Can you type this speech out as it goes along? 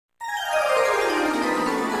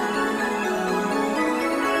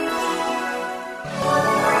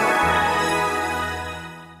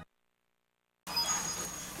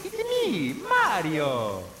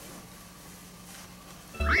Mario.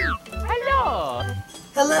 Hello.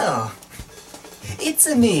 Hello.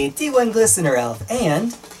 It's me, T1 Glistener Elf,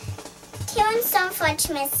 and T1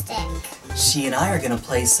 Sunfudge Mystic. she and I are gonna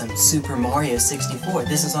play some Super Mario 64.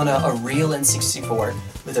 This is on a real N64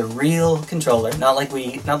 with a real controller, not like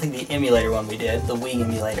the emulator one we did, the Wii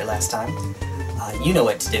emulator last time. You know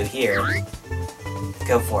what to do here.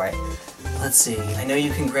 Go for it. Let's see. I know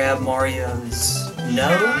you can grab Mario's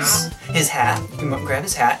nose, his hat. You can grab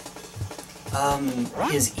his hat.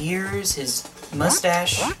 His ears, his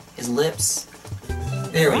mustache, his lips.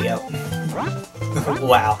 There we go.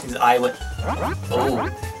 Wow, his eye went. Oh.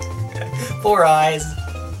 4 eyes.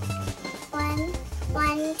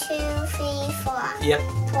 One, two, 3, 4. Yep.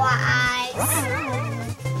 4 eyes.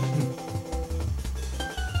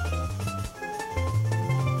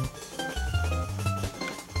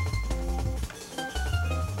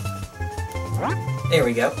 There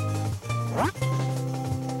we go.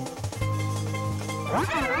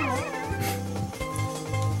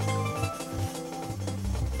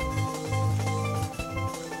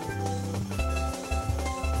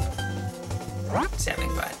 He's having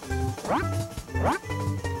fun.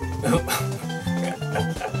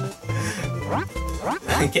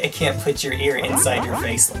 I can't put your ear inside your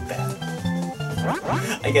face like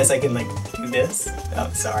that. I guess I can, like, do this? Oh,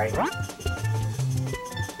 sorry.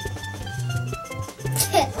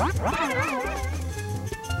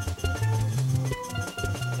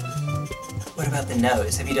 What about the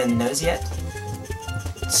nose? Have you done the nose yet?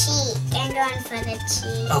 Cheek. I'm going for the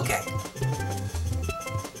cheek. Okay.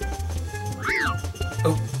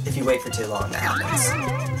 Oh, if you wait for too long, that happens.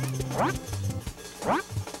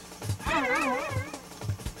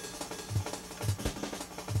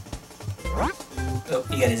 Oh,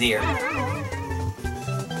 you got his ear.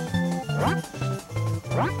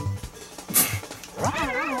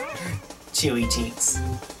 Chewy cheeks.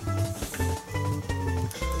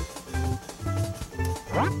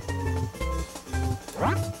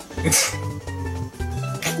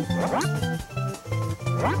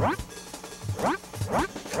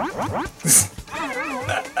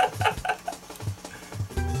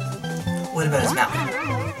 What about his mouth?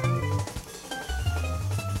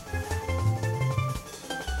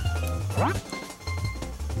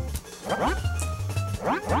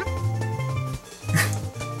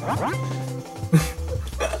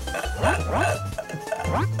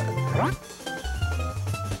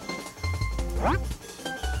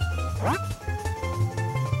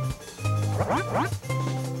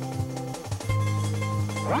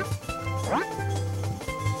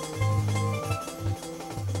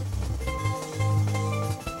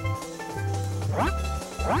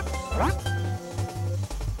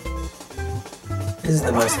 This is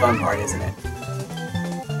the most fun part, isn't it?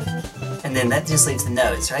 And then that just leaves the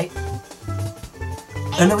nose, right?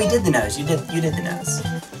 Oh no, we did the nose. You did the nose.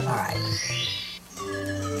 Alright.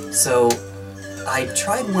 So, I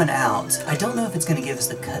tried one out. I don't know if it's going to give us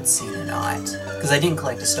the cutscene or not. Because I didn't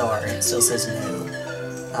collect a star and it still says no.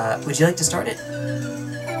 Would you like to start it?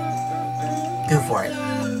 Go for it.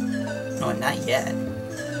 No, not yet.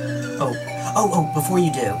 Oh, before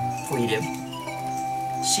you do.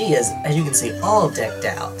 She is, as you can see, all decked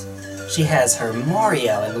out. She has her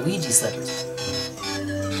Mario and Luigi slippers.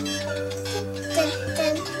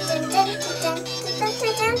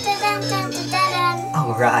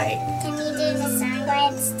 Alright. Can you do the song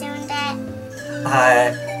where it's doing that?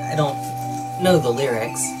 I don't know the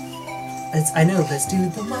lyrics. I know, let's do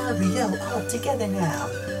the Mario all together now.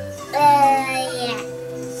 Yeah.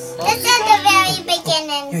 This is the very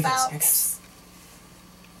beginning, Here it goes, folks.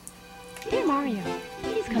 Dear Mario,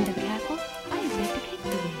 please come to the castle. I have baked a cake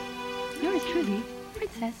for you. Yours truly,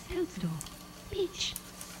 Princess Toadstool. Peach.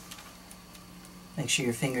 Make sure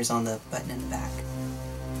your finger's on the button in the back.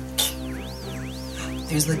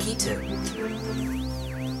 There's Lakitu.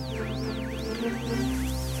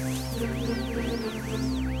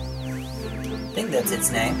 I think that's its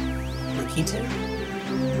name. Lakitu?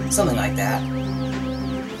 Something like that.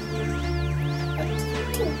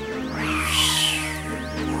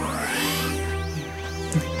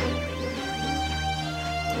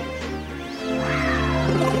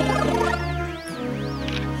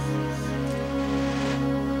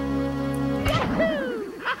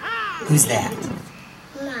 Who's that?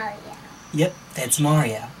 Mario. Yep, that's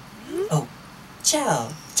Mario. Oh, ciao!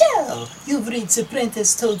 You've reached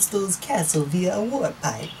Apprentice Toadstool's castle via a warp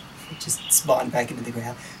pipe. Just spawned back into the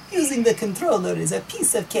ground. Using the controller is a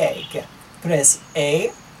piece of cake. Press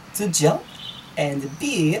A to jump and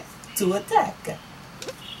B to attack.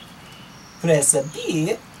 Press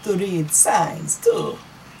B to read signs too.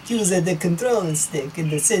 use the control stick in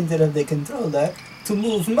the center of the controller to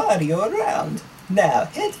move Mario around. Now,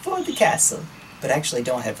 head for the castle. But actually,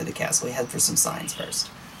 don't head for the castle. We head for some signs first.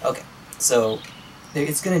 Okay, so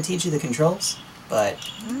it's going to teach you the controls, but...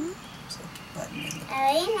 So, button in the...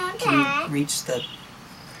 Can you reach the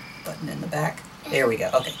button in the back? There we go.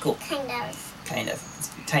 Okay, cool. Kind of.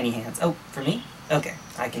 It's tiny hands. Oh, for me? Okay,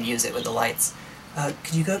 I can use it with the lights.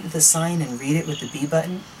 Could you go to the sign and read it with the B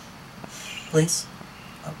button? Please?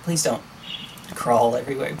 Oh, please don't crawl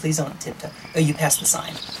everywhere. Please don't tiptoe. Oh, you passed the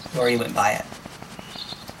sign. You already went by it.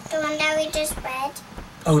 The one that we just read?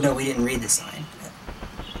 Oh, no, we didn't read the sign.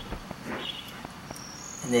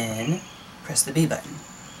 And then, press the B button.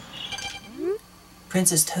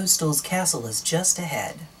 Princess Toadstool's castle is just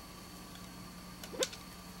ahead.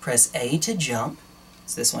 Press A to jump.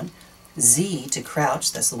 It's this one. Z to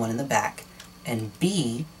crouch. That's the one in the back. And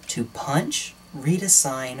B to punch, read a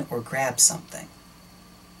sign, or grab something.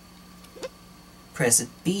 Press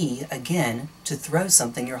B again to throw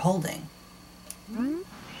something you're holding.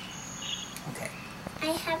 Okay. I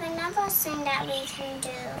have another thing that we can do.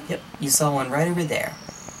 Yep, you saw one right over there.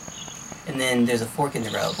 And then there's a fork in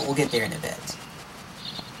the road, but we'll get there in a bit.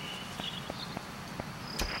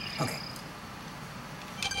 Okay.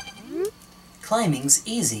 Climbing's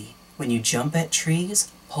easy. When you jump at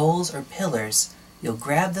trees, poles, or pillars, you'll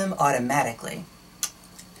grab them automatically.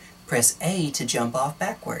 Press A to jump off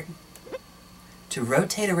backward. To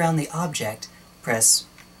rotate around the object, press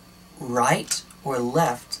right or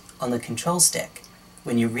left on the control stick.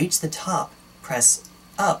 When you reach the top, press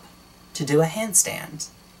up to do a handstand.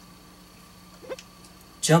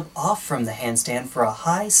 Jump off from the handstand for a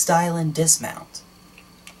high style and dismount.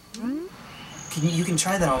 You can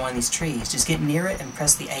try that on one of these trees. Just get near it and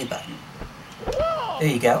press the A button. There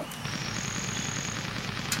you go.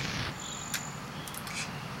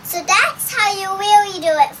 So that's how you really do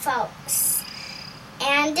it, folks.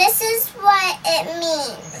 And this is what it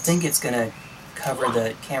means. I think it's going to cover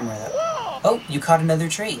the camera. Oh, you caught another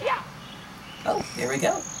tree. Oh, there we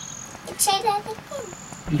go. Let's try that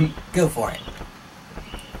again. Go for it.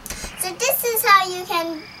 So this is how you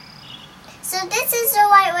can... So this is the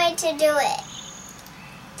right way to do it.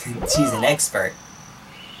 She's an expert.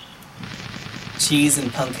 Cheese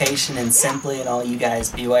and punctation and simply and all you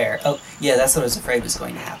guys beware. Oh, yeah, that's what I was afraid was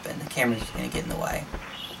going to happen. The camera's going to get in the way.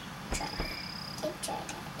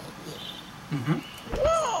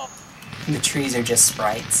 And the trees are just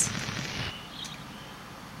sprites.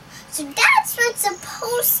 So that's what's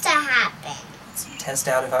supposed to happen. Let's test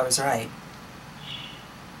out if I was right.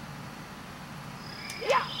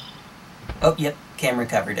 Oh, yep, camera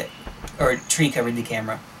covered it. Or tree covered the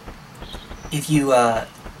camera. If you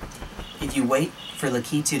wait for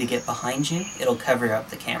Lakitu to get behind you, it'll cover up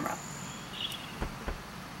the camera.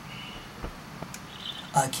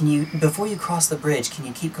 Before you cross the bridge, can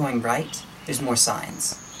you keep going right? There's more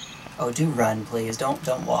signs. Oh, do run, please.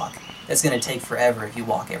 Don't walk. That's going to take forever if you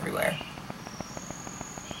walk everywhere.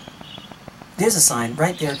 There's a sign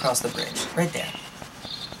right there across the bridge. Right there.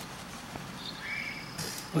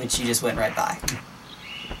 Which you just went right by.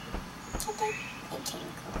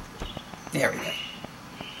 There we go.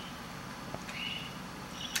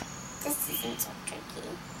 This isn't so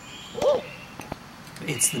tricky.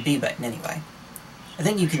 It's the B button anyway. I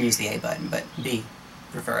think you can use the A button, but B,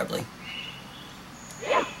 preferably.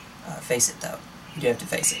 Face it, though. You do have to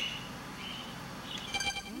face it.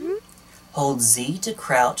 Hold Z to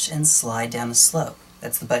crouch and slide down a slope.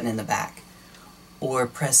 That's the button in the back. Or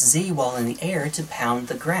press Z while in the air to pound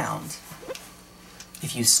the ground.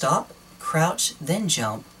 If you stop, crouch, then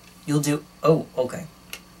jump, you'll do... Oh, okay.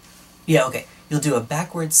 Yeah, okay. You'll do a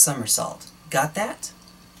backwards somersault. Got that?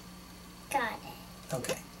 Got it.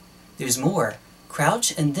 Okay. There's more.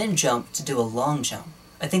 Crouch and then jump to do a long jump.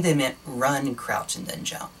 I think they meant run, crouch, and then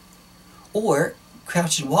jump. Or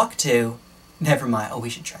crouch and walk to... Never mind. Oh, we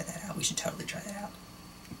should try that out. We should totally try that out.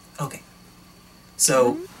 Okay.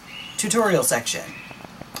 So, tutorial section.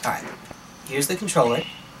 Alright. Here's the controller.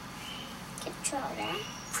 Controller.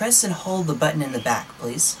 Press and hold the button in the back,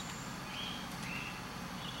 please.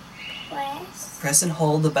 Press and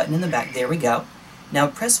hold the button in the back. There we go. Now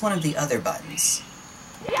press one of the other buttons.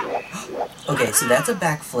 Okay, so that's a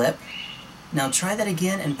backflip. Now try that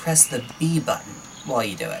again and press the B button while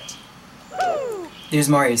you do it. There's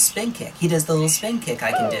Mario's spin kick. He does the little spin kick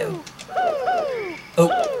I can do.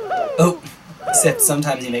 Oh. Except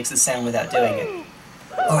sometimes he makes the sound without doing it.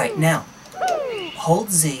 Alright, now, hold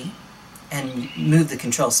Z and move the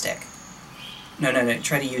control stick. No,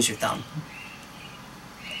 try to use your thumb.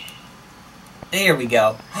 There we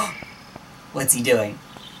go. What's he doing?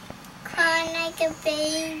 Crying like a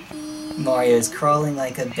baby. Mario is crawling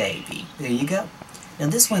like a baby. There you go. Now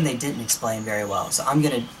this one they didn't explain very well, so I'm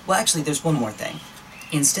gonna... Well, actually, there's one more thing.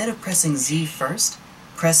 Instead of pressing Z first,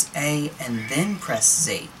 press A and then press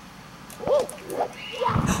Z.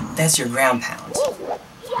 That's your ground pound.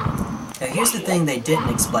 Now here's the thing they didn't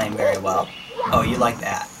explain very well. Oh, you like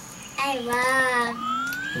that. I love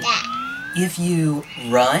that. If you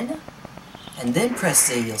run and then press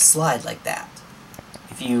Z, you'll slide like that.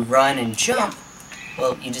 If you run and jump,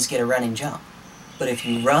 well, you just get a running jump. But if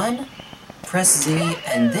you run, press Z,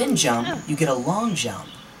 and then jump, you get a long jump.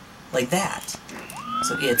 Like that.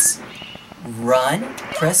 So it's run,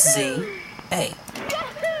 press Z, A.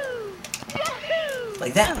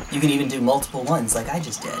 Like that. You can even do multiple ones like I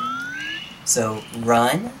just did. So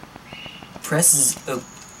run, press Z, oh,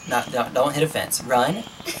 don't hit a fence. Run,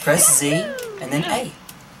 press Z, and then A.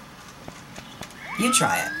 You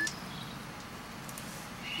try it.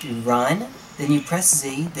 You run, then you press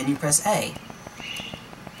Z, then you press A.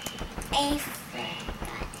 I forgot.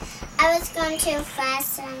 I was going too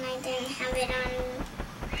fast and I didn't have it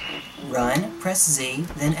on. Run, press Z,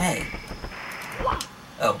 then A.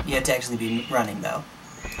 Oh, you have to actually be running though.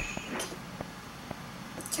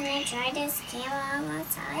 Can I try this camera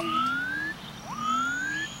outside?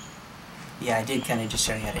 Yeah, I did kind of just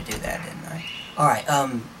show you how to do that, didn't I? Alright,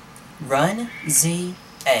 run, Z,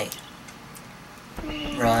 A.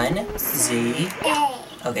 Run, Z, A.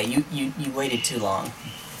 Okay, you waited too long.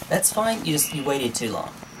 That's fine, you waited too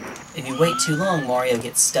long. If you wait too long, Mario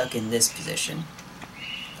gets stuck in this position.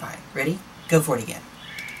 Alright, ready? Go for it again.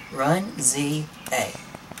 Run, Z, A.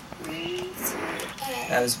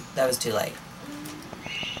 That was too late.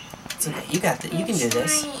 It's okay, you got that. You can do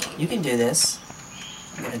this. You can do this.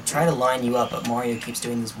 I'm gonna try to line you up, but Mario keeps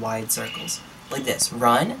doing these wide circles. Like this.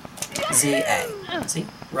 Run, Z, A. See?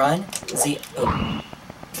 Run, Z, oh.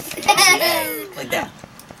 Z, A. Like that.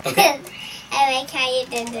 Okay. I like how you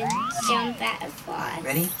did the jump that far.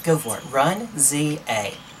 Ready? Go for it. Run, Z,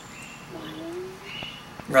 A.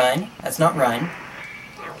 Run. That's not run.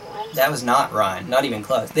 That was not run. Not even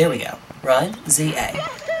close. There we go. Run, Z, A.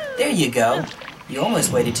 There you go. You almost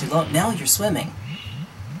waited too long. Now you're swimming.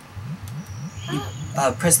 You,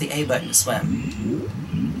 press the A button to swim.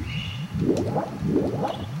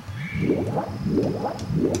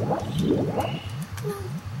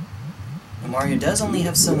 Mario does only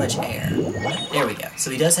have so much air. There we go.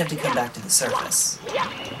 So he does have to come back to the surface.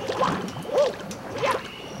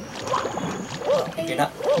 Well, if you're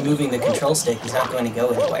not moving the control stick, he's not going to go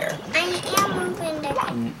anywhere. I am moving the...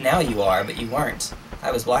 Now you are, but you weren't.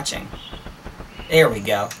 I was watching. There we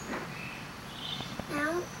go.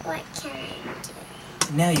 Now, what can I do?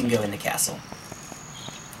 Now you can go in the castle.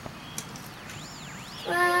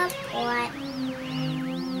 What?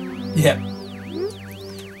 Yep.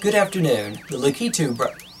 Good afternoon. The Lakitu Bro...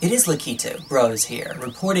 It is Lakitu Bros here,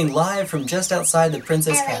 reporting live from just outside the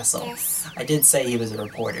Princess Castle. This. I did say he was a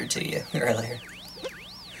reporter to you earlier.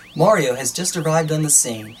 Mario has just arrived on the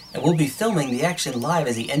scene, and will be filming the action live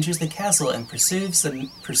as he enters the castle and pursues the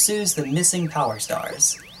missing Power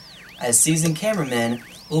Stars. As seasoned cameramen,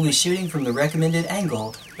 we'll be shooting from the recommended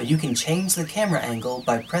angle, but you can change the camera angle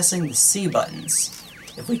by pressing the C buttons.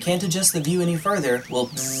 If we can't adjust the view any further, we'll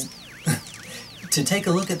bzzz. To take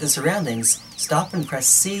a look at the surroundings, stop and press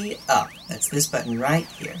C up. That's this button right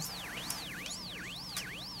here.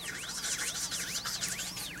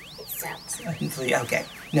 Okay,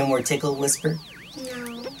 no more tickle whisper?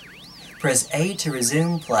 No. Press A to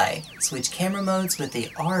resume play. Switch camera modes with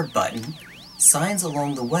the R button. Signs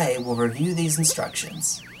along the way will review these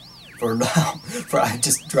instructions. For now, I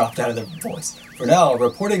just dropped out of the voice. For now,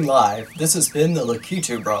 reporting live, this has been the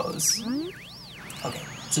Lakitu Bros. Okay,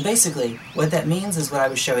 so basically, what that means is what I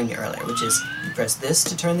was showing you earlier, which is you press this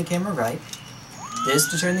to turn the camera right, this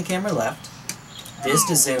to turn the camera left, this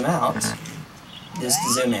to zoom out, this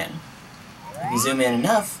to zoom in. If you zoom in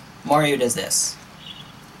enough, Mario does this.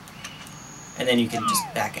 And then you can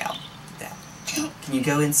just back out like that. Can you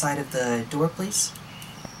go inside of the door, please?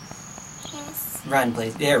 Yes. Run,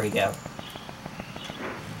 please. There we go.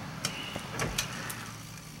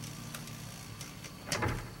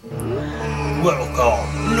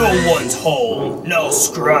 Welcome. No one's home. Now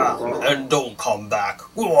scram and don't come back.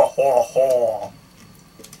 Alright.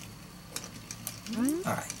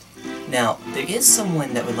 Now, there is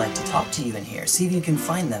someone that would like to talk to you in here. See if you can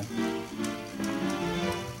find them.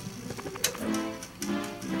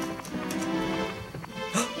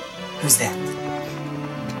 Who's that?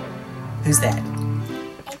 Who's that?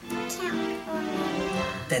 I can't remember.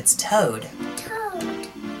 That's Toad. Toad.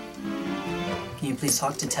 Can you please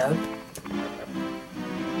talk to Toad?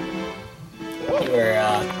 You're,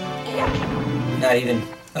 not even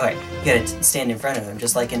Alright, you gotta stand in front of him,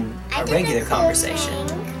 just like in a regular conversation.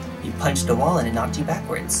 You punched a wall and it knocked you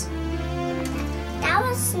backwards. That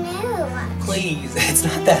was new. Please, it's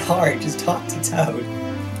not that hard. Just talk to Toad.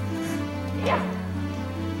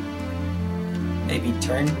 Maybe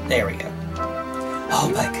turn. There we go. Oh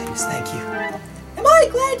my goodness, thank you. Am I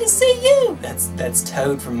glad to see you? That's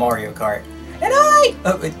Toad from Mario Kart. And I,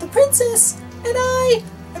 the princess, and I,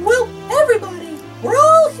 and well, everybody. We're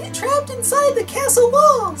all trapped inside the castle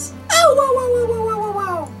walls. Oh, wow, wow, wow, wow, wow,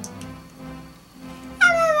 wow.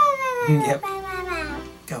 Yep.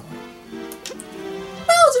 Go.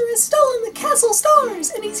 Bowser has stolen the castle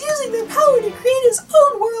stars, and he's using their power to create his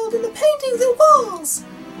own world in the paintings and walls.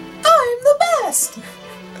 I'm the best.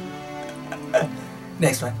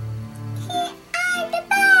 Next one. I'm the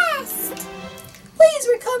best. Please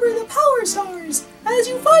recover the power stars. As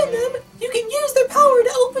you find them, you can use their power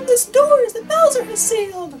to open the doors that Bowser has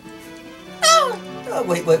sealed. Ah! Oh,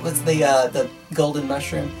 wait, what's the golden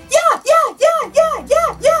mushroom? Yahoo!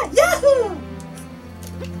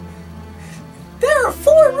 There are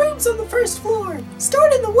 4 rooms on the first floor.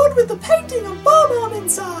 Start in the one with the painting of Bom-Omb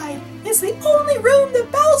inside. It's the only room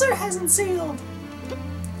that Bowser hasn't sealed.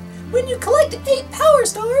 When you collect 8 power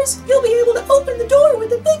stars, you'll be able to open the door with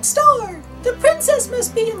the big star. The princess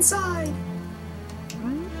must be inside.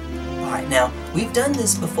 Alright, now, we've done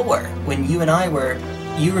this before. When you and I were...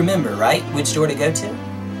 You remember, right? Which door to go to?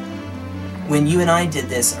 When you and I did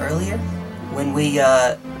this earlier,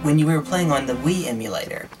 when you were playing on the Wii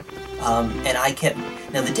emulator, and I kept...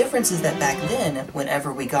 Now, the difference is that back then,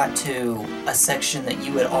 whenever we got to a section that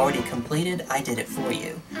you had already completed, I did it for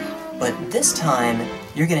you. But this time,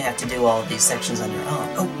 you're going to have to do all of these sections on your own.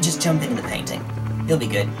 Oh, just jump into the painting. You'll be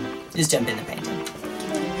good. Just jump in the painting.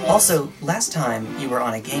 Also, last time you were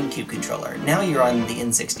on a GameCube controller. Now you're on the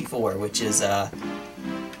N64, which is,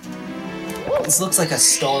 this looks like a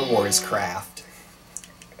Star Wars craft.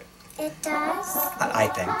 It does? I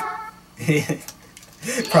think.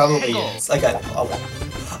 Probably is. I got it.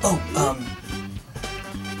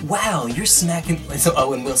 Wow, you're smacking... So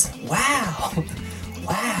Owen Wilson. Wow!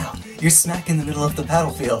 Wow! You're smack in the middle of the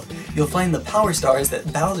battlefield. You'll find the power stars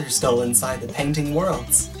that Bowser stole inside the painting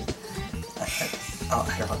worlds.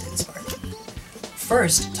 Here, I'll do this part.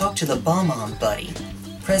 First, talk to the Bom-Omb buddy.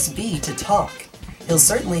 Press B to talk. He'll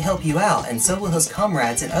certainly help you out, and so will his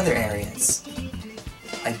comrades in other areas.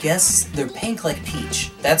 I guess they're pink like Peach.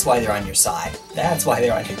 That's why they're on your side. That's why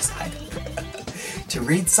they're on your side. To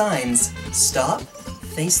read signs, stop,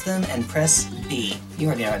 face them, and press B. You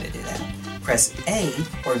already know how to do that. Press A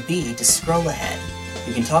or B to scroll ahead.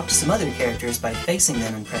 You can talk to some other characters by facing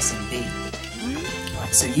them and pressing B.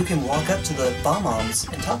 Alright, so you can walk up to the Bom-Ombs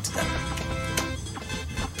and talk to them.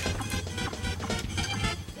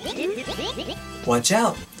 Watch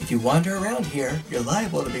out! If you wander around here, you're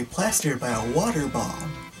liable to be plastered by a water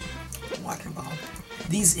bomb. Water bomb.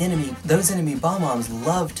 Those enemy Bom-Ombs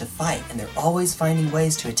love to fight, and they're always finding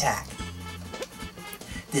ways to attack.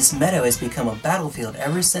 This meadow has become a battlefield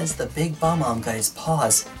ever since the big Bom-Omb got his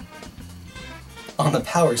paws on the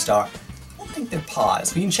power star. I don't think they're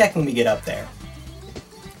paws. We can check when we get up there.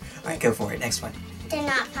 Alright, go for it. Next one. They're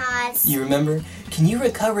not paws. You remember? Can you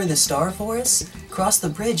recover the star for us? Cross the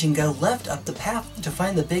bridge and go left up the path to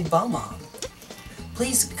find the big Bom-Omb.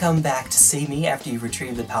 Please come back to see me after you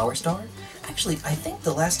retrieve the power star. Actually, I think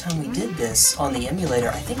the last time we did this on the emulator,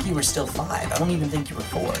 I think you were still 5. I don't even think you were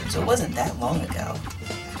 4, so it wasn't that long ago.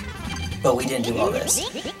 But we didn't do all this.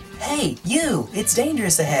 Hey, you! It's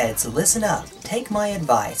dangerous ahead, so listen up. Take my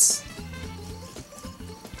advice.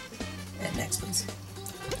 And next, please.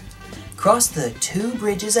 Cross the 2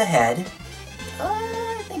 bridges ahead.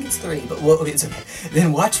 I think it's 3, but it's okay.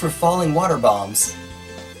 Then watch for falling water bombs.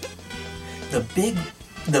 The big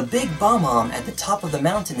Bom-Omb at the top of the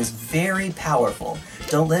mountain is very powerful.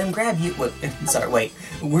 Don't let him grab you. Wait.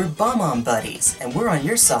 We're Bom-Omb buddies, and we're on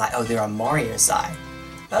your side. Oh, they're on Mario's side.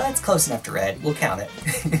 That's close enough to red. We'll count it.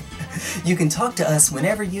 You can talk to us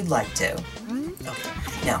whenever you'd like to. Okay.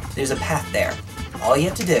 Now, there's a path there. All you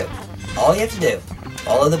have to do,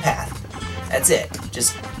 follow the path. That's it.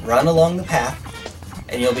 Just run along the path,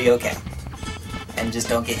 and you'll be okay. And just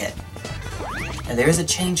don't get hit. And there is a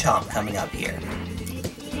chain chomp coming up here.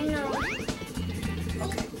 No.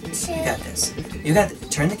 Okay. You got this. You got this.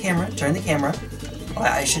 Turn the camera. Oh,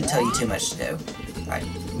 I shouldn't tell you too much to do. Alright,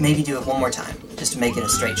 maybe do it one more time, just to make it a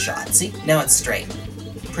straight shot. See? Now it's straight.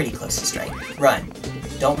 Pretty close to straight. Run.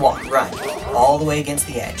 Don't walk, run. All the way against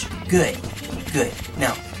the edge. Good. Good.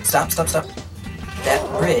 Now, stop.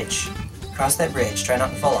 That bridge. Cross that bridge. Try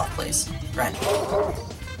not to fall off, please. Run.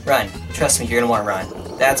 Run. Trust me, you're gonna want to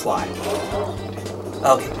run. That's why.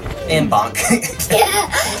 Okay. And bonk.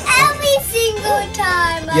 Every single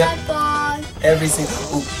time Yep. I bonk. Every single...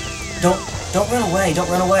 Ooh. Don't run away. Don't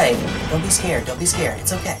run away. Don't be scared. Don't be scared.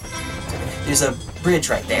 It's okay. There's a bridge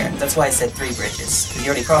right there. That's why I said 3 bridges. Because you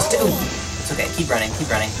already crossed 2. It's okay. Keep running. Keep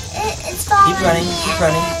running. It's following Keep running. me Keep and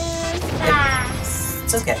running. then fast.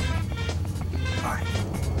 It's okay. Alright.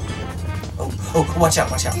 Oh, watch out.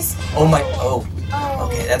 Watch out. Just- Oh my... Oh. Oh.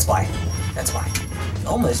 Okay, that's why. That's why.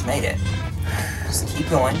 Almost made it. Just keep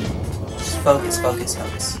going. Just focus, focus,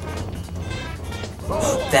 focus.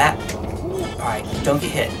 That. Alright, don't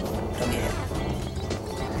get hit. Don't get hit.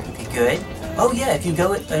 Okay, good. Oh yeah, if you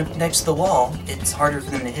go next to the wall, it's harder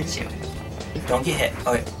for them to hit you. Don't get hit.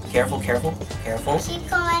 Okay, careful, careful, careful. Keep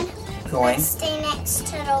going. Going. Let's stay next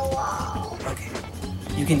to the wall. Okay.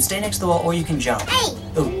 You can stay next to the wall or you can jump. Hey!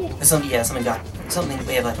 Oh, something got something.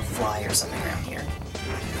 We have like a fly or something around here.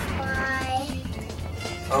 Why?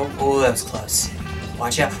 Oh, that was close.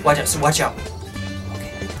 Watch out, watch out, watch out.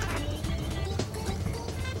 Okay.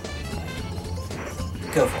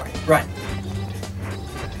 Go for it. Run.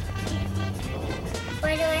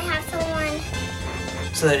 Why do I have to run?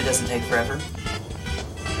 So that it doesn't take forever.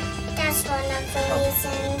 That's one of the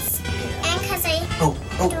reasons. Yeah. And because I... Oh,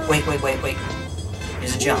 wait.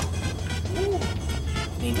 There's a jump.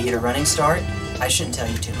 Need to get a running start? I shouldn't tell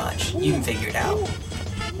you too much. You can figure it out.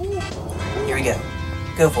 Here we go.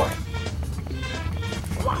 Go for it.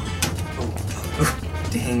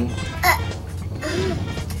 Ooh. Ding.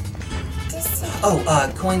 This is...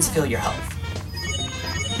 Oh, coins fill your health.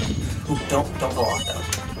 Ooh, don't fall off though.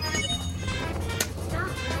 Not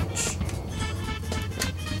much.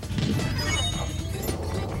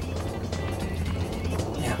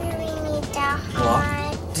 Yeah. Really need that Walk.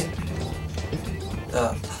 hard.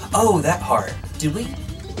 Oh, that part. Did we?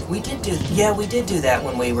 We did do. Yeah, we did do that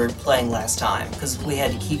when we were playing last time because we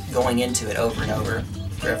had to keep going into it over and over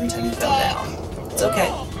for every time you fell down. It's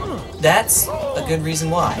okay. That's a good reason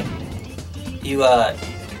why. You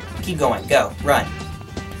keep going. Go. Run.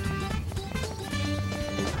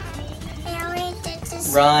 I already did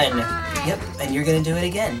this. Run. hard. Yep. And you're gonna do it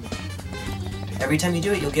again. Every time you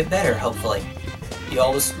do it, you'll get better. Hopefully. You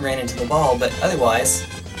almost ran into the ball, but otherwise.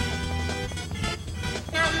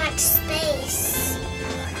 Not much space.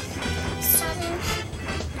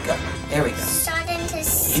 Go. There we go. Starting to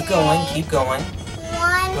Keep going. Keep going.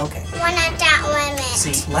 Okay. One at that limit.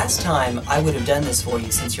 See, last time I would have done this for you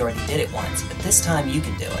since you already did it once, but this time you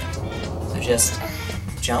can do it. So just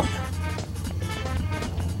jump.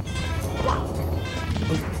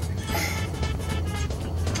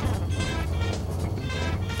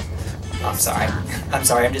 I'm sorry. I'm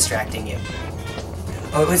sorry, I'm distracting you.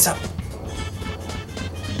 Oh, wait, stop.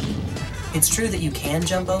 It's true that you can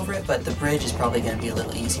jump over it, but the bridge is probably going to be a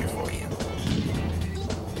little easier for you.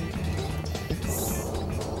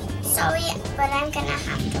 Sorry, but I'm gonna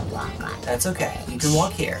have to walk on. That's okay. You can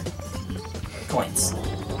walk here. Coins.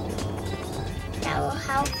 That will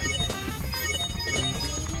help.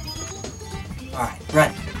 Alright,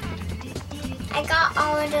 run. I got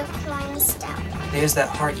all of the coins that one. There's that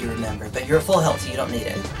heart you remember, but you're at full health, so you don't need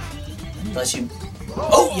it. Unless you...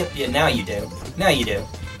 Oh, yep, yeah, now you do. Now you do.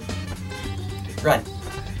 Run.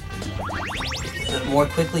 The more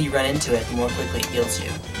quickly you run into it, the more quickly it heals you.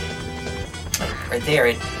 Like, right there,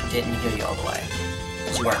 it didn't heal you all the way.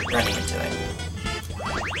 Because you weren't running into it.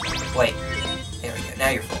 Wait. There we go. Now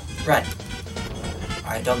you're full. Run.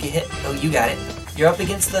 Alright, don't get hit. Oh, you got it. You're up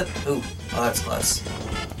against the... Ooh. Oh, that's close.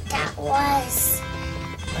 That was.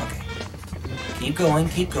 Okay. Keep going,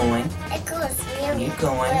 keep going. It goes really Keep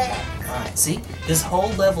going. quick. Alright, see? This whole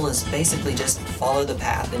level is basically just follow the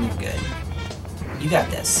path and you're good. You got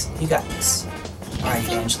this. You got this. Alright,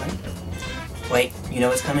 Evangeline. Wait, you know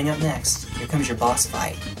what's coming up next. Here comes your boss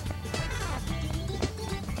fight.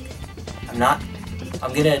 I'm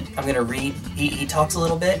gonna read. He talks a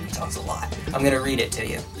little bit. He talks a lot. I'm gonna read it to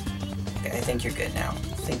you. Okay, I think you're good now.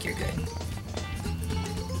 I think you're good.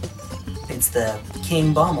 It's the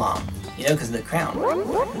King Bom-Omb. You know, because of the crown.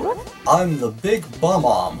 I'm the big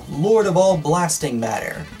Bom-Omb, Lord of all blasting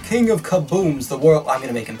matter, King of kabooms, the world. I'm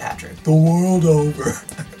gonna make him Patrick. The world over.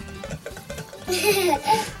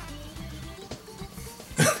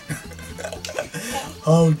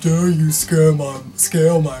 How dare you scale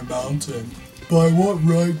my mountain? By what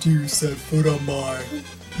right do you set foot on my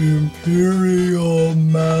imperial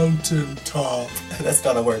mountain top? That's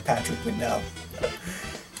not a word Patrick would know.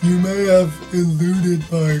 You may have eluded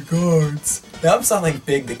my guards. Now I'm sounding like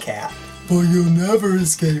Big the Cat. But you'll never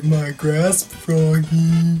escape my grasp,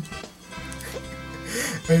 Froggy.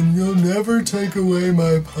 And you'll never take away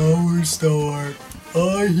my power star.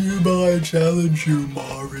 I hereby challenge you,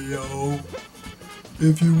 Mario.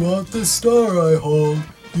 If you want the star I hold,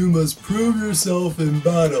 you must prove yourself in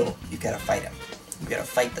battle. You gotta fight him. You gotta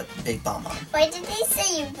fight the big Bom-Omb. Why did they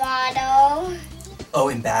say bottle? Oh,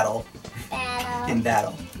 in battle. Battle. In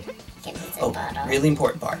battle. Give us a Oh, bottle. really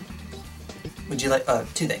important part. Would you like,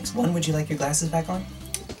 two things. One, would you like your glasses back on?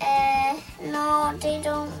 No, they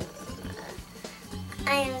don't.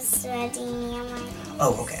 I am sweating.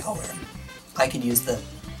 Oh, okay, I'll wear them. I could use the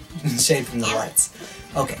shade from the lights.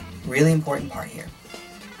 Okay, really important part here.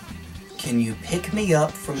 Can you pick me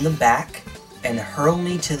up from the back and hurl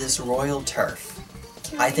me to this royal turf?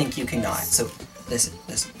 I think you cannot. So, listen.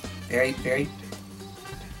 Very, here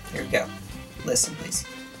we go. Listen, please.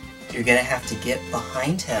 You're gonna have to get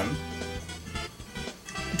behind him.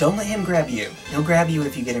 Don't let him grab you. He'll grab you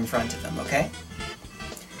if you get in front of him, okay?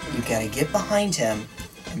 You gotta get behind him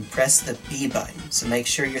and press the B button. So make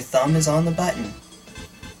sure your thumb is on the button.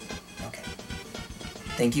 Okay.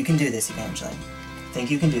 Think you can do this, Evangeline. Think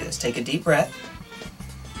you can do this. Take a deep breath.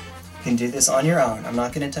 You can do this on your own. I'm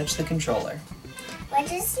not gonna touch the controller. Why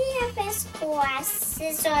does he have his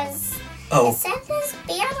glasses or his... Oh. Is that his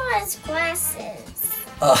beard or his glasses?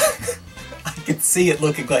 I could see it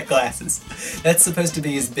looking like glasses. That's supposed to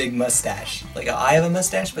be his big mustache. Like, I have a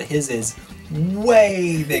mustache, but his is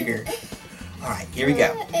way bigger. Alright, here we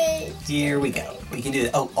go. Here we go. We can do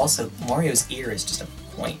that. Oh, also, Mario's ear is just a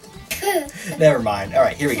point. Never mind.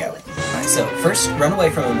 Alright, here we go. Alright, so first, run away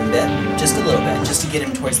from him a bit. Just a little bit. Just to get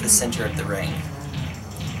him towards the center of the ring.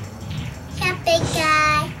 Yeah, big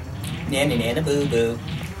guy. Nanny, nanny, boo, boo.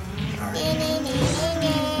 Alright.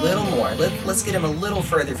 Little more. Let's get him a little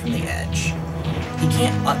further from the edge. He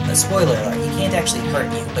can't, spoiler alert, he can't actually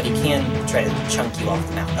hurt you, but he can try to chunk you off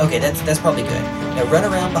the mountain. Okay, that's probably good. Now run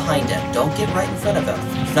around behind him. Don't get right in front of him.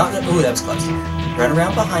 Ooh, that was close. Run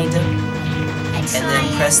around behind him, and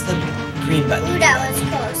then press the green button. Ooh, that was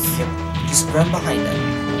close. Yep. Just run behind him.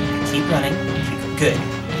 Keep running. Good.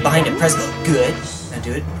 Behind him, press the, good. Now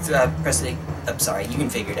do it, press the, I'm sorry, you can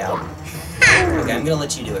figure it out. Okay, I'm gonna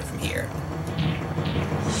let you do it from here.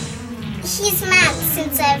 He's mad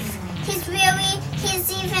since he's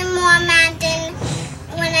even more mad than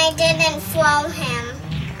when I didn't throw him.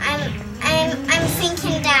 I'm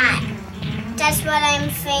thinking that. That's what I'm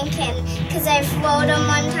thinking. Cause I throwed him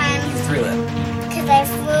one time. You threw him. Cause I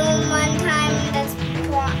threw him one time. That's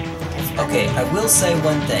okay, I will say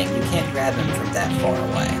one thing. You can't grab him from that far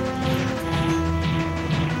away.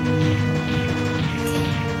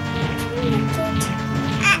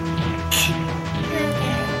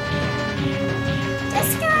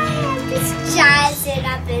 This guy just jazzing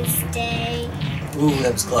up his day. Ooh,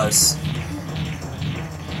 that was close.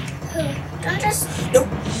 Don't just... Nope.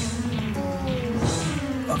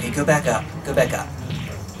 Okay, go back up. Go back up.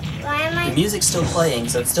 Why am I... The music's still playing,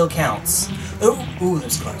 so it still counts. Ooh, that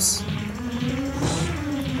was close.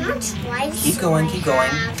 How much lives Keep going, do I keep going,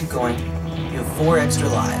 have? keep going. You have 4 extra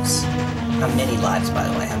lives. How many lives, by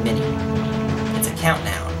the way? How many? It's a count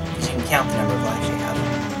now, because you can count the number of lives you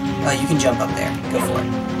have. You can jump up there. Go for it.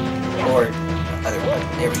 Or other one.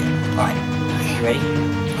 There we go. Alright. You ready?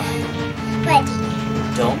 Ready.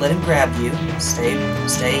 Don't let him grab you. Stay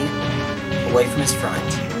away from his front.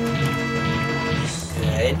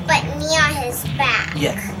 Good. But near his back.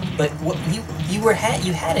 Yeah. But what you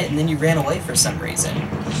had it and then you ran away for some reason.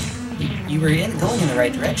 You were going in the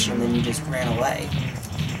right direction and then you just ran away.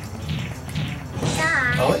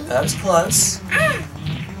 Guy. Oh, that was close.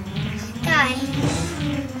 Guy.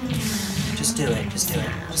 Just do it. Just do it.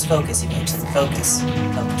 Just focus, Evangeline. Focus.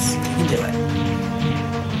 Focus. You can do it.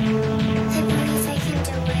 I believe I can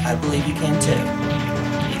do it. I believe you can too.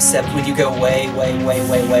 Except when you go way far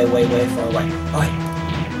away. Alright.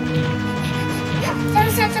 That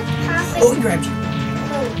was such a perfect... Oh, he grabbed you.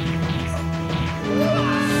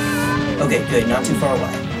 Okay, good. Not too far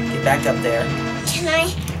away. Get back up there. Can I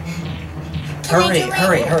Hurry. do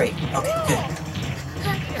it? Okay, good.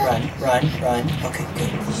 Run. Okay,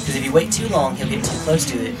 good. Because if you wait too long, he'll get too close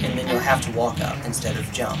to it, and then you'll have to walk up instead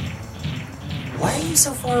of jump. Why are you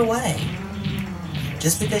so far away?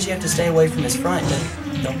 Just because you have to stay away from his front,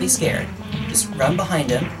 don't be scared. Just run behind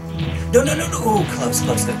him. No. Ooh, close.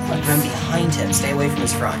 Run behind him. Stay away from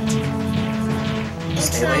his front.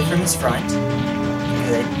 Stay away from his front.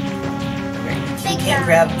 Good. You can't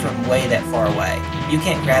grab him from way that far away. You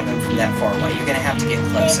can't grab him from that far away. You're going to have to get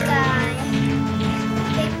closer.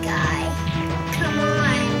 Big guy. Come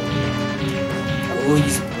on.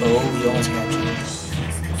 Oh, he almost grabbed you.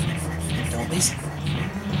 Don't be...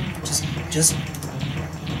 Just...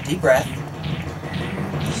 Deep breath.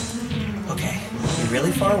 Okay. You're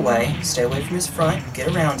really far away. Stay away from his front. Get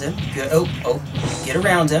around him. Good. Oh. Get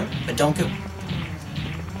around him, but don't go...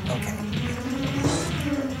 Okay.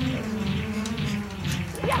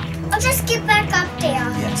 just get back up there.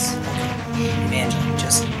 Yes. Okay. Evangeline,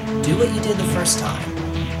 just do what you did the first time.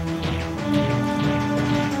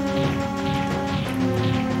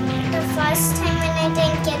 The first time when I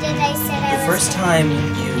didn't get it, I said I was... The first time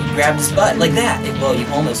you grabbed his butt, like that. Well, you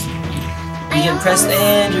almost... You didn't press it,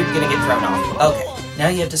 and you're gonna get thrown off. Okay, now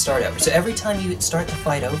you have to start over. So every time you start the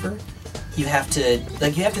fight over, you have to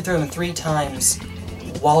throw him 3 times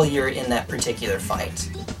while you're in that particular fight.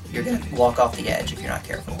 You're gonna walk off the edge if you're not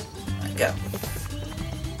careful. All right, go.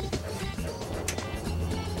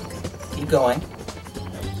 Okay, keep going. All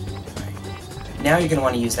right. Now you're gonna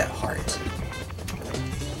want to use that heart.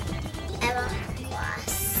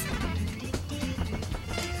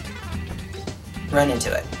 Run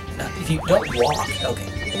into it. No, if you don't walk,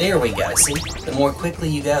 okay. There we go, see? The more quickly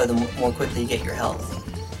you go, the more quickly you get your health.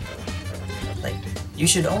 Like, you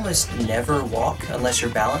should almost never walk unless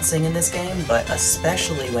you're balancing in this game, but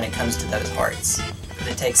especially when it comes to those hearts. Because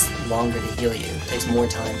it takes longer to heal you. It takes more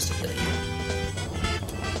times to heal you.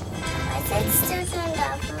 Why is it still turned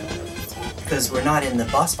off on music? Because we're not in the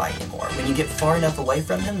boss fight anymore. When you get far enough away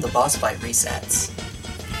from him, the boss fight resets.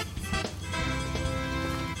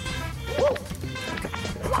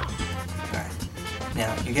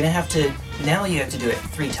 Now, you're gonna have to, now you have to do it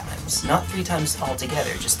 3 times. Not 3 times all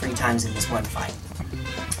together, just 3 times in this one fight.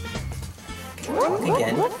 Okay, walk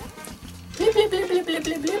again. Blibbity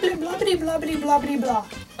blobbity blobbity blah.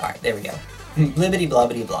 Alright, there we go. Blibbity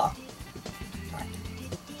blobbity blah. Alright.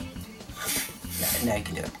 Now you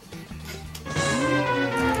can do it.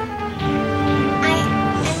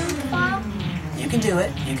 You can do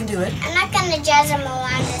it, you can do it. I'm not gonna jazz him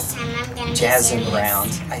around this time, I'm gonna jazz him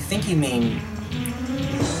around. I think you mean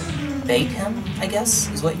bait him, I guess,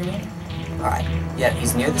 is what you mean? Alright. Yeah,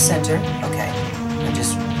 he's near the center. Okay. And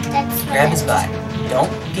just grab his butt.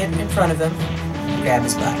 Don't get in front of him. Grab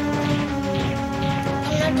his butt.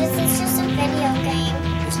 You know, this is just a video game.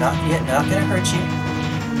 It's not gonna hurt you.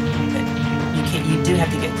 But you do have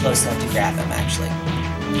to get close enough to grab him, actually.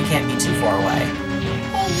 You can't be too far away.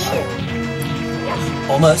 Hey,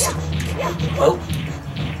 you. Almost. Oh.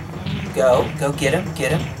 Go get him,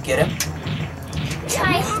 get him, get him.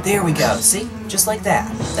 Try. There we go. See? Just like that.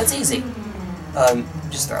 That's easy.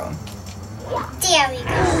 Just throw him. There we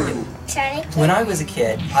go. Try to When I was a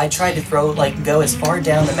kid, I tried to go as far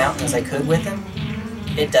down the mountain as I could with him.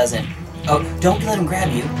 It doesn't. Oh, don't let him grab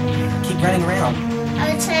you. Keep running around.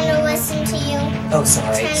 I was trying to listen to you. Oh,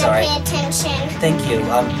 sorry. Trying to pay attention. Thank you.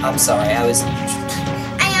 I'm sorry. I was...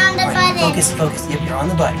 I'm on the button. Focus. Yep, you're on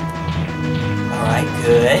the button. Alright,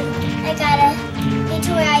 good. I gotta get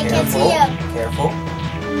to where I can see you. Careful.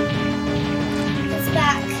 His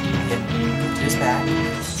back. Yep, go to his back.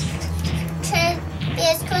 Try to be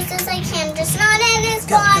as close as I can, just not in his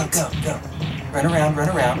Go. butt. Run around.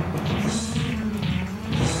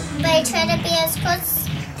 But I try to be as close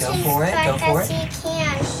Go to his for it, back go for as it. he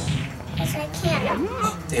can. As I can.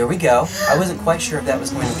 There we go. I wasn't quite sure if that was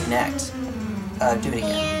going to connect. Do it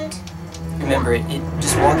again. And Remember,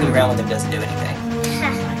 just walking around with him doesn't do anything.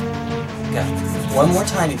 Go. One more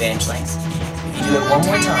time, Evangeline. If you do it one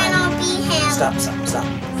more and time... I'll be him. Stop.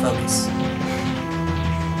 Focus.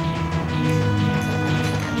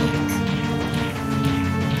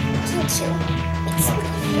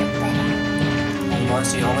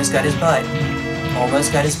 You almost got his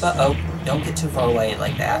butt. Oh, don't get too far away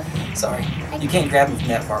like that. Sorry. You can't grab him from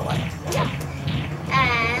that far away.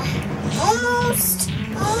 Almost.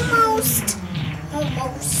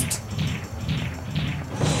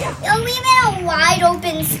 You're leaving a wide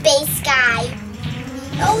open space, guy.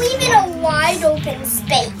 You're leaving a wide open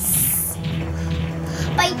space.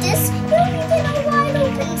 By this, you're leaving a wide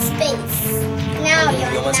open space. Now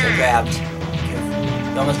you're You almost not. got grabbed.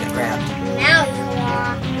 You almost got grabbed. Now you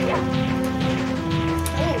are.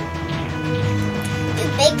 Ooh. You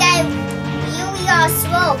big guy really are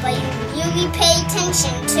slow, but you really pay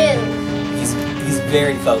attention too. He's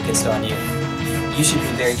very focused on you. You should be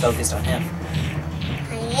very focused on him.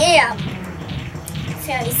 I am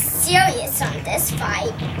very serious on this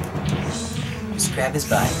fight. Just grab his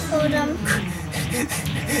butt. Hold him.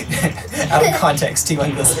 Out of context, he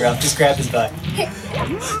wouldn't listen around. Just grab his butt.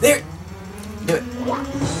 There! Do it.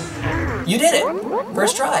 You did it!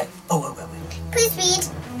 First try. Oh, wait. Please read.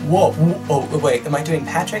 Whoa. Oh, wait. Am I doing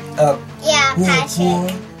Patrick? Yeah,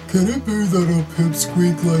 Patrick. Can it be that a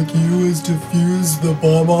pipsqueak like you is to fuse the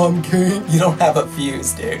Bom-Omb King? You don't have a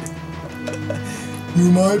fuse, dude. You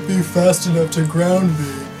might be fast enough to ground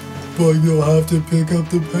me, but you'll have to pick up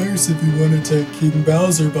the pace if you want to take King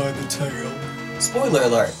Bowser by the tail. Spoiler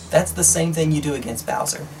alert. That's the same thing you do against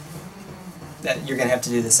Bowser. You're gonna have to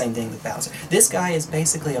do the same thing with Bowser. This guy is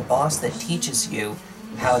basically a boss that teaches you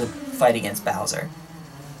how to fight against Bowser.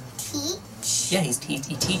 Teach? Yeah, he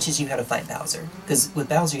teaches you how to fight Bowser. Because with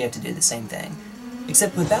Bowser you have to do the same thing.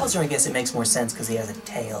 Except with Bowser I guess it makes more sense because he has a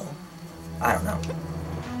tail. I don't know.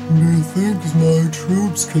 Methinks my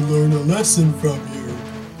troops can learn a lesson from you.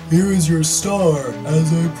 Here is your star,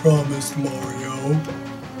 as I promised, Mario.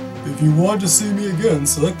 If you want to see me again,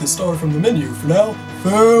 select the star from the menu. For now,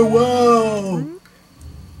 farewell!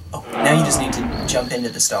 Oh, now you just need to jump into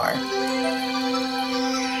the star.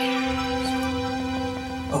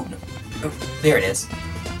 Oh, no. Oh, there it is.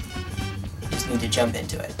 You just need to jump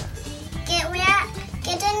into it.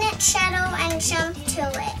 Get in its shadow and jump to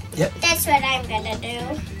it. Yep. That's what I'm gonna do.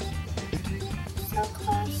 So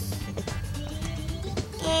close.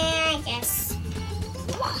 Yeah, I guess.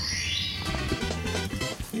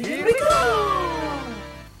 Here we go!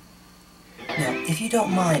 Now, if you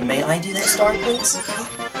don't mind, may I do that star, please?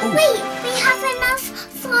 Ooh. Wait, we have enough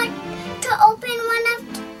for to open one of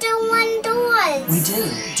the doors. We do.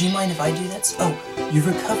 Do you mind if I do that? Oh, you've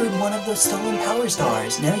recovered one of the stolen power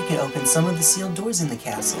stars. Now you can open some of the sealed doors in the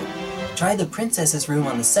castle. Try the princess's room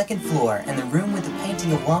on the 2nd floor and the room with the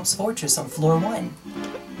painting of Womp's fortress on floor 1.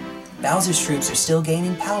 Bowser's troops are still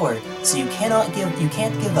gaining power, so you can't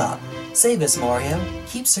give up. Save us, Mario.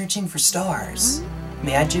 Keep searching for stars.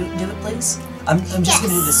 May I do it, please? I'm just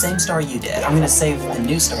gonna do the same star you did. I'm gonna save the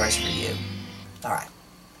new stars for you. Alright.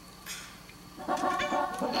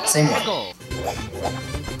 Same one.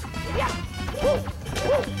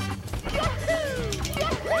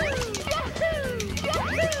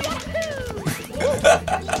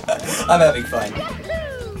 I'm having fun.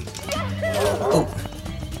 Oh.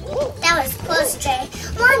 That was close, Jay.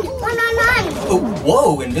 One. Oh,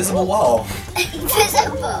 whoa, invisible wall.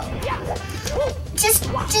 Invisible. Just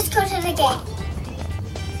go to the gate.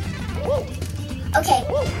 Okay,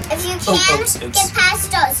 if you can, oops. get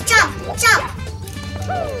past those. Jump.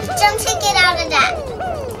 Jump to get out of that.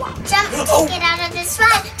 Jump to get out of this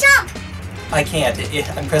slide. Jump! I can't.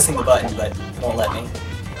 I'm pressing the button, but it won't let me.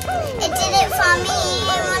 It did it for me.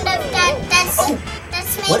 I wonder if that's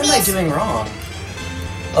maybe... What am I doing wrong?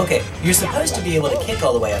 Okay, you're supposed to be able to kick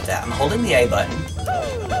all the way up that. I'm holding the A button.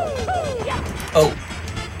 Oh,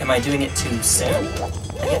 am I doing it too soon?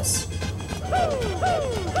 I guess.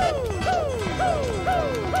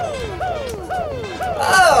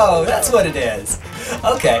 Oh, that's what it is.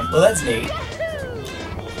 Okay, well that's neat.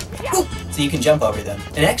 Ooh, so you can jump over them.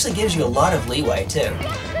 It actually gives you a lot of leeway, too.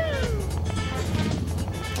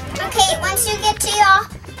 Okay, once you get to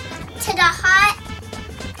the hut,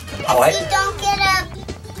 if you don't get a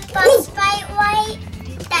bus bite right,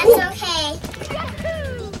 that's okay.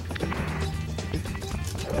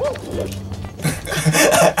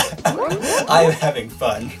 I'm having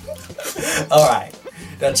fun. Alright,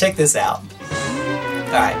 now check this out.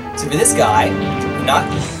 Alright, so for this guy, not...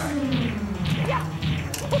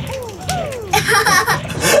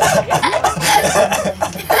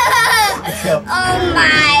 Oh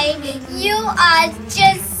my, you are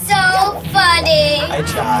just so funny. I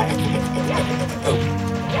tried. Oh.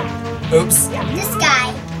 Oops. This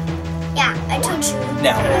guy. Yeah, I told you.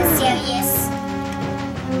 No. I'm serious.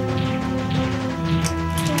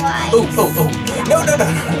 Twice. Oh. No.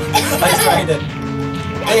 I was trying to...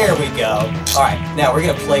 There we go. Alright, now we're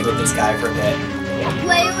gonna play with this guy for a bit.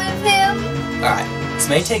 Play with him? Alright, this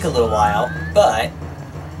may take a little while, but...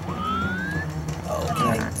 Oh, can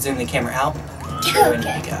I zoom the camera out? Where do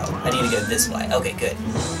I need to go? I need to go this way. Okay, good.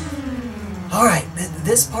 Alright,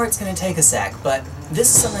 this part's gonna take a sec, but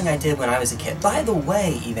this is something I did when I was a kid. By the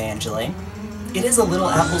way, Evangeline, it is a little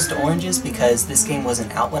apples to oranges because this game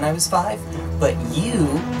wasn't out when I was 5, but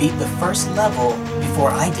you beat the first level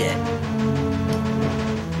before I did.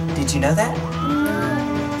 Did you know that?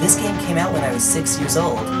 This game came out when I was 6 years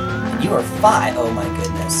old, and you are 5. Oh my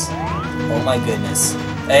goodness. Oh my goodness.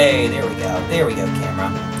 Hey, there we go. There we go,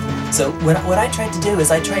 camera. So what I tried to do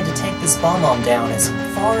is I tried to take this Bom-Omb down as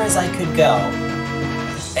far as I could go,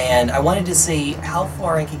 and I wanted to see how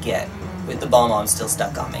far I could get with the Bom-Omb still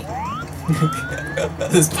stuck on me.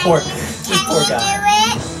 this poor guy. Can you do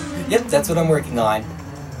it? Yep, that's what I'm working on.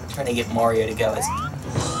 Trying to get Mario to go as...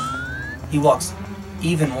 He walks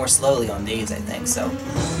even more slowly on these, I think, so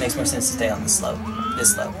it makes more sense to stay on this slope.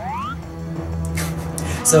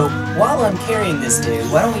 So, while I'm carrying this dude,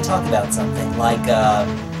 why don't we talk about something? Like,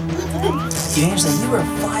 Evangeline, you were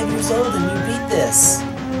 5 years old and you beat this.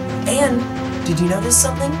 And, did you notice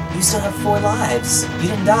something? You still have 4 lives. You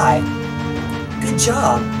didn't die. Good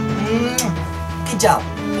job. Good job.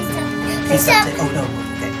 Please stop. Oh, no.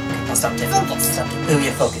 Okay. I'll stop it. Oh,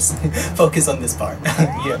 yeah, focus. Focus on this part.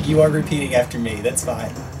 Yeah, you are repeating after me. That's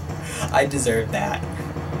fine. I deserve that.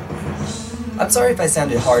 I'm sorry if I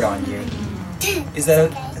sounded hard on you. Is that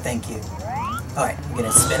okay? Thank you. Alright, I'm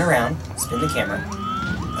gonna spin around, spin the camera.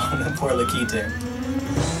 Oh, that poor Lakitu.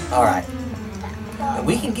 Alright. And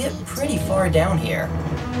we can get pretty far down here.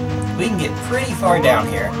 We can get pretty far down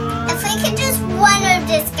here. If we could just one of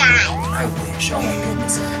this guy. I wish, oh my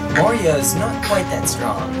goodness. Mario's not quite that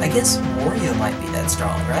strong. I guess Wario might be that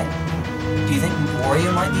strong, right? Do you think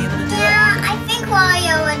Wario might be able to do it? Yeah, I think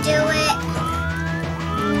Wario would do it. Okay.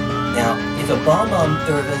 Now, if a Bom-Omb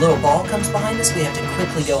or a little ball comes behind us, we have to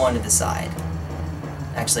quickly go onto the side.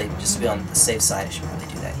 Actually, just to be on the safe side, I should probably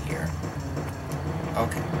do that here.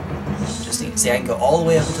 Okay. Just see, I can go all the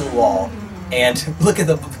way up to the wall, and look at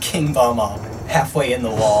the King Bom-Omb halfway in the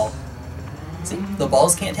wall. See, the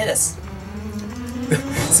balls can't hit us.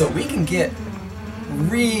 So we can get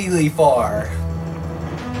really far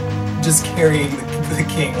just carrying the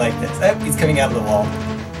king like this. Oh, he's coming out of the wall.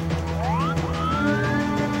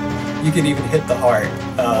 You can even hit the heart,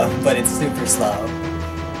 but it's super slow.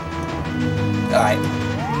 Alright.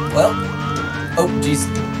 Well, oh jeez.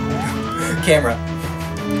 Camera.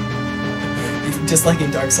 Just like in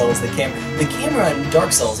Dark Souls, the camera in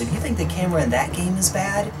Dark Souls, if you think the camera in that game is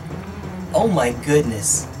bad, oh my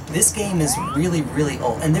goodness. This game is really, really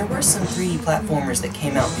old. And there were some 3D platformers that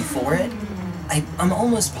came out before it. I'm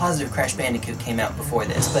almost positive Crash Bandicoot came out before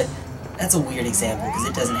this, but that's a weird example because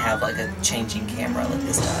it doesn't have like a changing camera like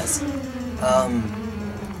this does.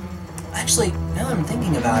 Actually, now that I'm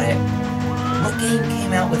thinking about it, what game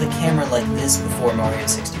came out with a camera like this before Mario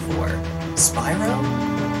 64? Spyro?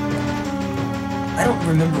 I don't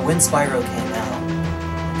remember when Spyro came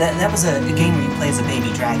out. That was a game where you play as a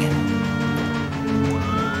baby dragon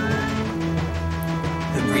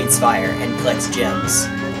who breathes fire and collects gems.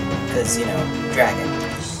 Because, you know, dragon.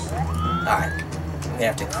 Alright. We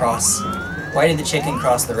have to cross. Why did the chicken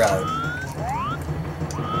cross the road?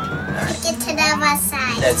 Alright. Get to the other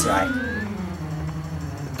side. That's right.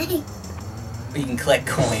 You can collect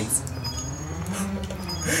coins.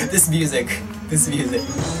 This music.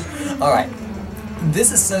 Alright.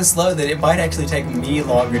 This is so slow that it might actually take me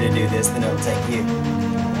longer to do this than it'll take you.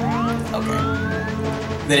 Okay.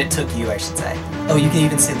 Than it took you, I should say. Oh, you can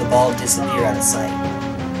even see the ball disappear out of sight.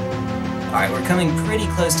 Alright, we're coming pretty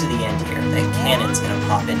close to the end here. That cannon's gonna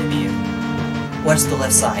pop into view. Watch the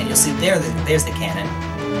left side. You'll see there's the cannon.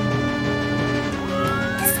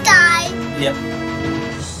 This guy. Yep.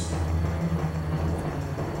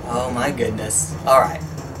 Oh my goodness. Alright.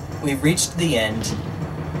 We've reached the end.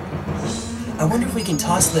 I wonder if we can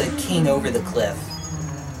toss the king over the cliff.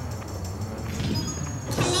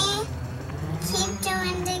 Can we keep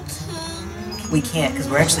doing the king? We can't, because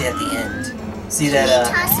we're actually at the end. See Can that,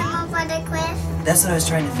 we toss him over the cliff? That's what I was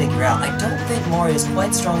trying to figure out. I don't think Mario's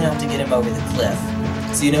quite strong enough to get him over the cliff.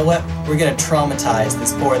 So you know what? We're gonna traumatize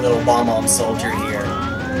this poor little Bom-Omb soldier here.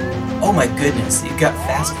 Oh my goodness, he got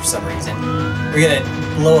fast for some reason. We're gonna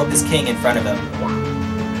blow up his king in front of him.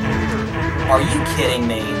 Are you kidding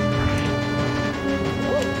me?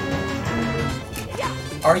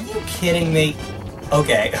 Are you kidding me?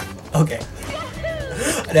 Okay, okay.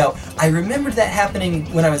 Now, I remembered that happening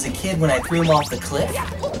when I was a kid when I threw him off the cliff.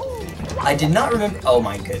 I did not remember. Oh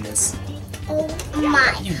my goodness. Oh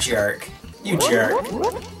my. You jerk. You jerk.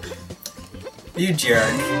 You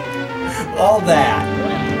jerk. All that.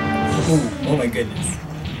 Ooh, oh my goodness.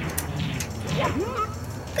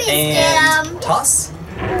 Please And toss.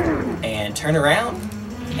 And turn around.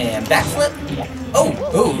 And backflip.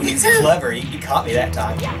 Oh, he's clever. He caught me that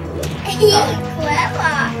time. He's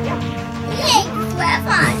clever. He's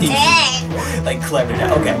clever. Dang. Like clever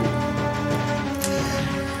now. Okay.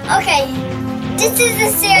 Okay, this is a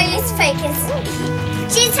serious fight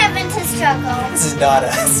because she's having to struggle. This is not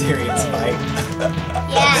a serious fight.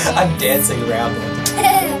 Yeah. I'm dancing around him.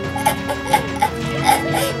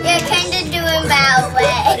 You're kind of doing bad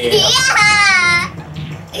way.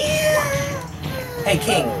 Yeah. Hey,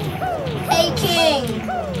 King. Hey, King.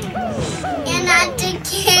 You're not the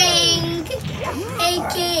king. Hey,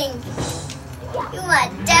 King. You are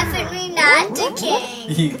definitely not the king.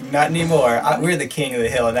 Not anymore. We're the king of the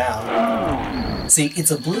hill now. See,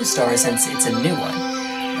 it's a blue star since it's a new one.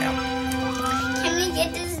 Now. Can we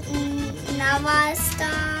get this Nava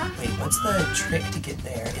star? Wait, what's the trick to get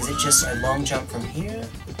there? Is it just a long jump from here?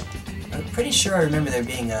 I'm pretty sure I remember there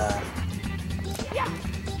being a...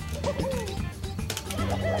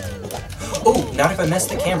 Oh, not if I mess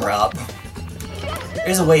the camera up.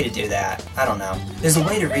 There's a way to do that. I don't know. There's a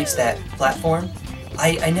way to reach that platform.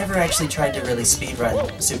 I never actually tried to really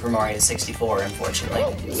speedrun Super Mario 64,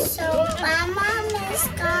 unfortunately. So Bom-Omb is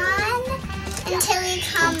gone until he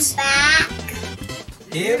comes back?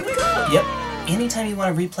 Here we go. Yep. Anytime you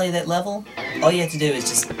want to replay that level, all you have to do is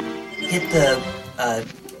just hit the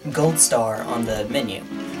gold star on the menu.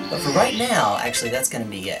 But for right now, actually, that's gonna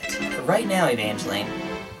be it. For right now, Evangeline,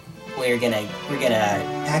 we're gonna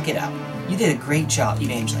pack it up. You did a great job,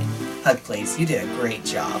 Evangeline. Hug, please. You did a great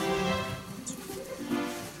job.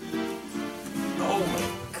 Oh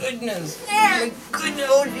my goodness. Oh my goodness.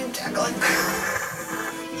 Oh, you tackled.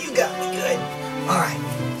 You got me good. All right.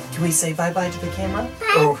 Can we say bye-bye to the camera?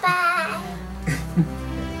 Bye-bye.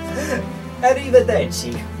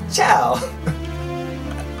 Arrivederci. Ciao.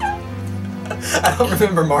 I don't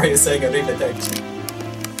remember Mario saying arrivederci.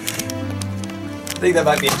 I think that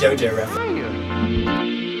might be a JoJo reference.